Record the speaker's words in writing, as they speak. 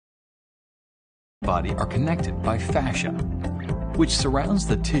body are connected by fascia, which surrounds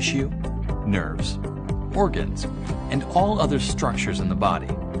the tissue, nerves, organs, and all other structures in the body.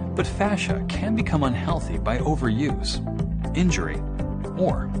 But fascia can become unhealthy by overuse, injury,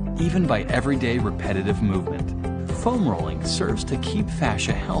 or even by everyday repetitive movement. Foam rolling serves to keep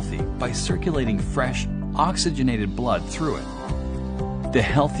fascia healthy by circulating fresh, oxygenated blood through it. The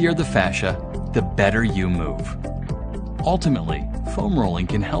healthier the fascia, the better you move. Ultimately, foam rolling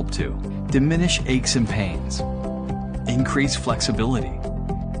can help to diminish aches and pains, increase flexibility,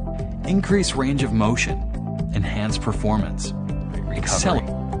 increase range of motion, enhance performance, accelerate.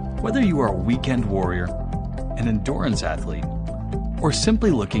 Whether you are a weekend warrior, an endurance athlete, or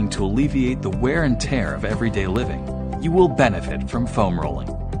simply looking to alleviate the wear and tear of everyday living, you will benefit from foam rolling.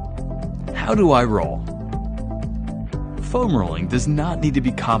 How do I roll? Foam rolling does not need to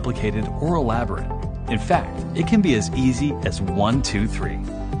be complicated or elaborate. In fact, it can be as easy as 1, 2, 3.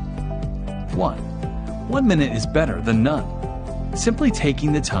 1. 1 minute is better than none. Simply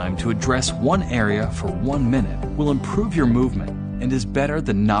taking the time to address one area for 1 minute will improve your movement and is better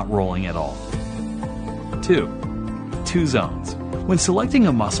than not rolling at all. 2. 2 zones. When selecting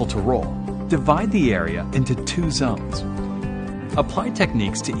a muscle to roll, divide the area into 2 zones. Apply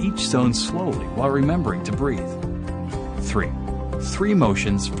techniques to each zone slowly while remembering to breathe. 3. 3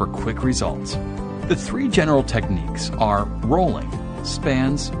 motions for quick results. The 3 general techniques are rolling,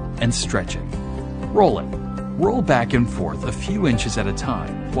 spans, and stretching. Rolling. Roll back and forth a few inches at a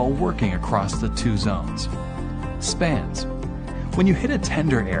time while working across the 2 zones. Spans. When you hit a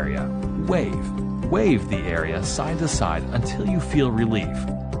tender area, wave the area side to side until you feel relief.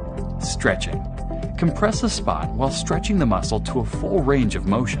 Stretching. Compress a spot while stretching the muscle to a full range of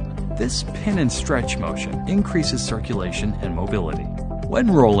motion. This pin and stretch motion increases circulation and mobility. When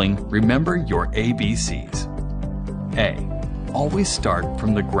rolling, remember your ABCs. A. Always start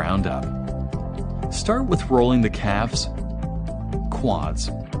from the ground up. Start with rolling the calves, quads,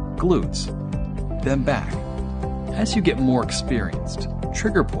 glutes, then back. As you get more experienced,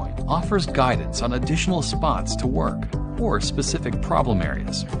 Trigger Point offers guidance on additional spots to work or specific problem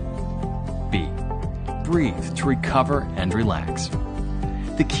areas. B. Breathe to recover and relax.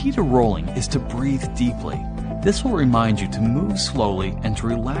 The key to rolling is to breathe deeply. This will remind you to move slowly and to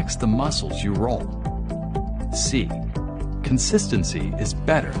relax the muscles you roll. C. Consistency is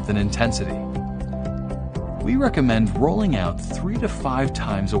better than intensity. We recommend rolling out 3 to 5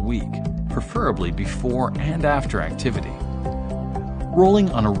 times a week, preferably before and after activity.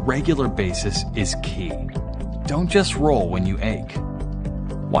 Rolling on a regular basis is key. Don't just roll when you ache.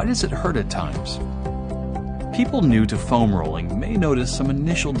 Why does it hurt at times? People new to foam rolling may notice some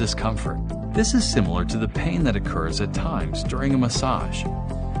initial discomfort. This is similar to the pain that occurs at times during a massage.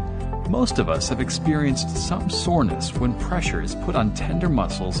 Most of us have experienced some soreness when pressure is put on tender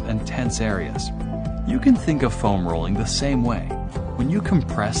muscles and tense areas. You can think of foam rolling the same way. When you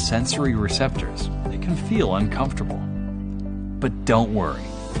compress sensory receptors, it can feel uncomfortable. But don't worry,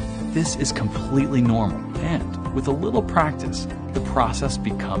 this is completely normal, and with a little practice, the process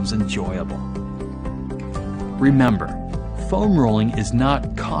becomes enjoyable. Remember, foam rolling is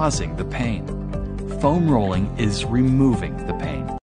not causing the pain. Foam rolling is removing the pain.